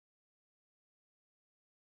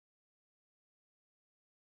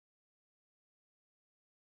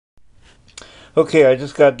Okay, I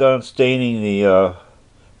just got done staining the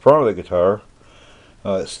front of the guitar.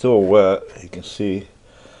 It's still wet, you can see.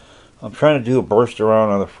 I'm trying to do a burst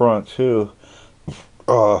around on the front too.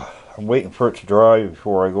 I'm waiting for it to dry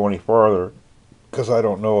before I go any farther because I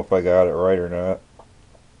don't know if I got it right or not.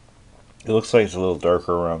 It looks like it's a little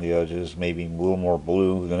darker around the edges, maybe a little more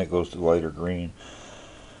blue, then it goes to lighter green.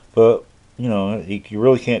 But, you know, you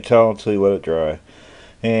really can't tell until you let it dry.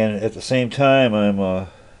 And at the same time, I'm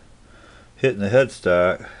hitting the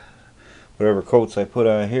headstock. Whatever coats I put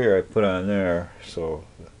on here, I put on there. So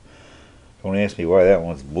don't ask me why that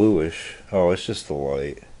one's bluish. Oh, it's just the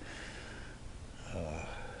light.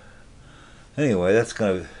 Anyway, that's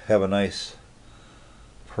going to have a nice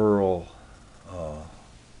pearl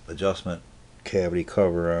adjustment cavity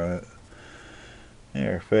cover on it.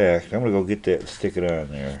 Matter of fact, I'm going to go get that and stick it on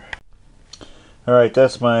there. Alright,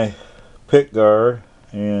 that's my pick guard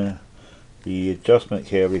and the adjustment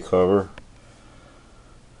cavity cover.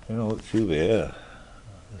 It don't look too bad.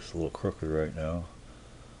 It's a little crooked right now.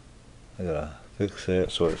 I gotta fix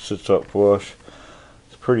that so it sits up flush.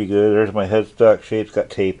 It's pretty good. There's my headstock shape. It's got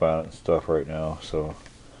tape on it and stuff right now. So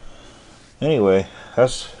anyway,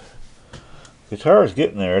 that's guitar is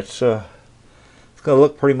getting there. It's gonna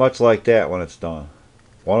look pretty much like that when it's done.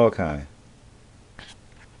 One of a kind.